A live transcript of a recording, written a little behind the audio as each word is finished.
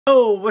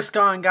Yo, what's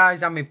going on,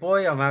 guys? I'm your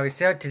boy, Omari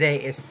Sarah. Today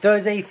is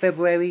Thursday,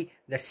 February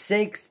the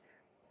 6th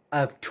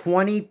of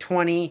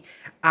 2020.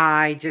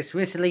 I just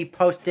recently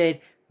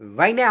posted,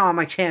 right now on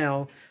my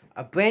channel,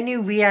 a brand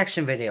new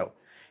reaction video.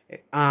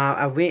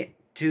 I went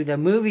to the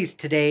movies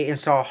today and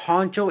saw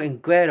Hansel and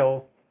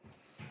Gretel,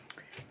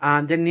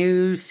 the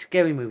new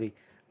scary movie.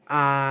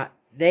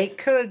 They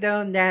could have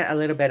done that a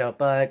little better,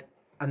 but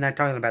I'm not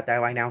talking about that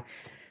right now.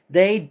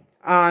 They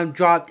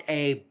dropped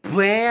a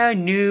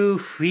brand new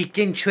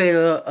freaking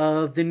trailer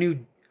of the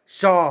new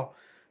Saw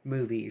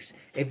movies.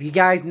 If you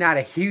guys not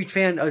a huge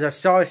fan of the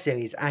Saw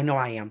series, I know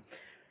I am.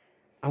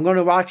 I'm going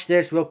to watch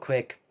this real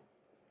quick.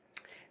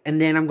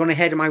 And then I'm going to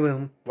head to my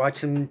room,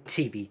 watch some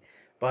TV.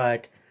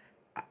 But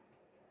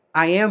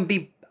I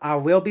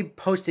will be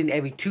posting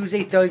every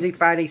Tuesday, Thursday,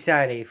 Friday,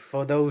 Saturday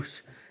for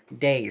those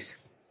days.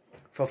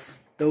 For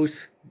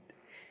those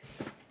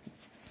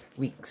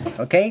weeks,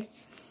 okay?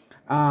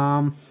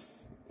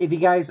 If you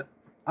guys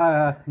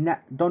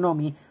don't know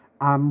me,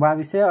 I'm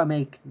Robbie Sale. I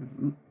make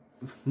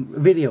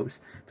videos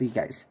for you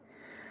guys.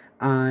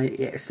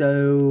 Yeah,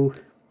 so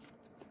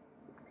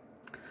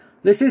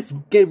let's just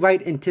get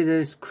right into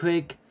this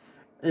quick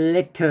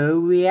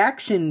little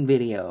reaction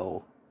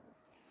video.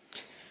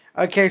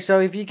 Okay, so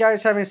if you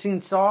guys haven't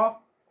seen Saw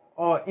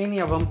or any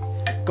of them,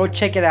 go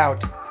check it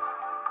out.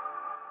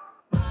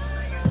 What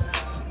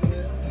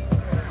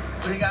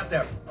do you got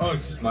there? Oh,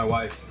 it's just my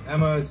wife,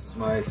 Emma. This is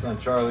my son,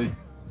 Charlie.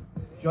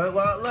 Enjoy it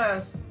while it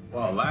lasts.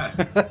 While it lasts.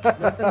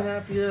 Nothing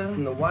happier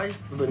than the wife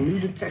of a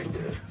new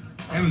detective.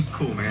 Emma's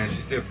cool, man.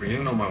 She's different. You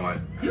don't know my wife.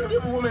 You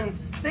give a woman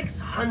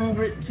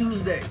 600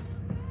 Tuesdays.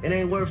 It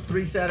ain't worth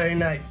 3 Saturday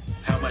nights.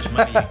 How much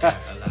money you got?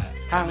 A lot.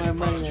 How much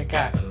money you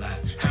got?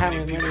 How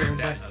many money you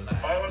got?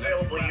 All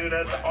available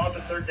units,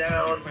 officer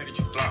down.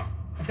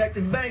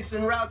 Detective Banks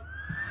en route.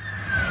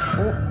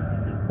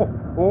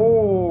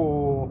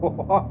 Oh,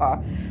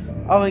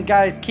 and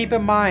guys, keep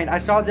in mind, I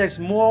saw this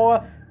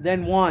more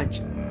than once.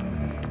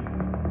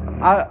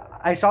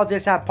 I saw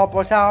this at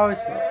Papa's house,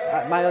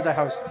 at my other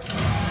house.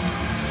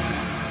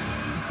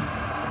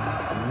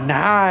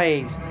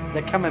 Nice.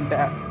 They're coming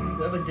back.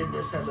 Whoever did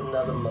this has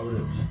another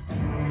motive.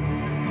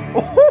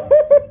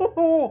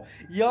 Oh,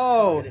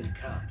 yo,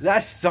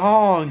 that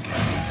song.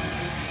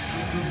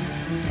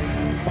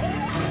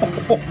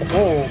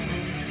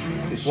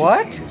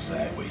 What?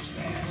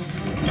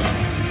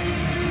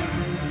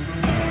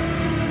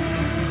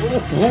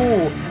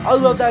 Oh, I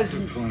love that.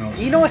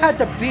 You know how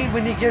the beat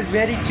when he gets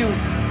ready to,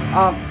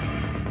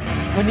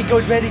 when he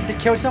goes ready to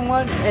kill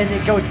someone, and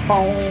it goes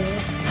boom,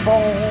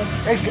 boom.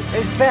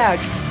 It's bad.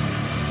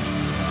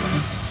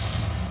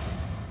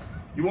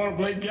 You want to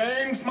play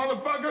games,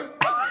 motherfucker?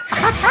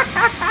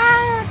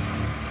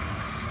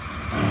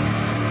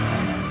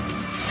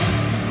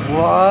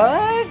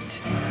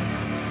 What?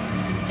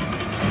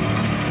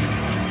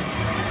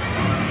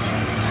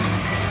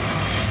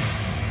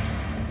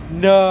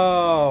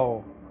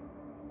 No.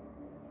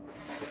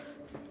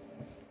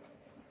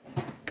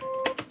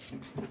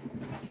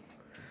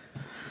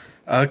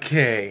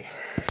 Okay.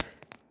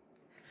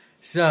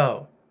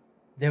 So,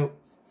 it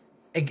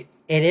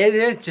is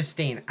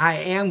interesting. I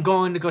am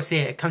going to go see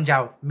it. It comes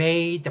out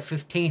May the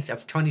 15th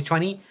of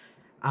 2020.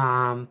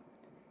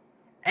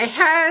 It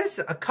has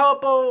a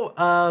couple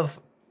of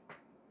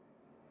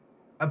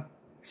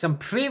some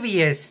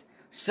previous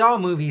Saw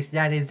movies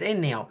that is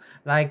in there.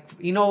 Like,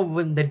 you know,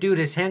 when the dude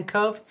is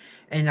handcuffed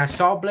and a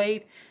saw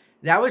blade?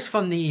 That was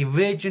from the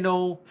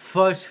original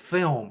first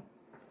film.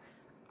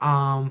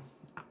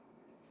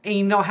 And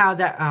you know how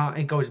that,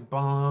 it goes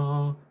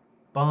bum,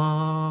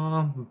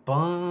 bum,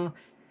 bum.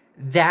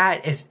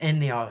 That is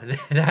in there.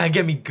 That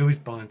gave me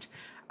goosebumps.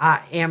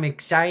 I am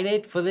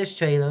excited for this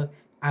trailer.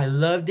 I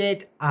loved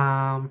it.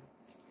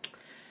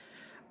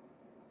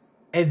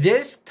 If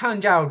this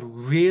turns out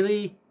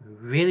really,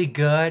 really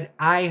good,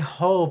 I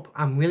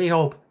really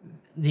hope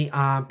the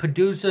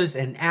producers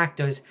and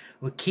actors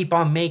will keep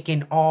on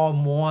making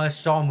more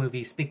Saw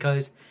movies,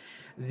 because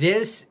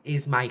this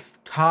is my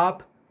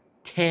top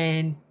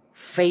 10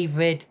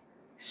 favorite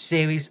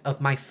series of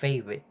my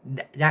favorite.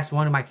 That's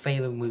one of my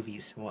favorite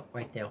movies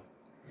right there.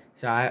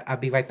 So I'll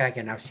be right back,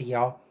 and I'll see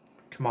y'all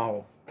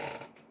tomorrow.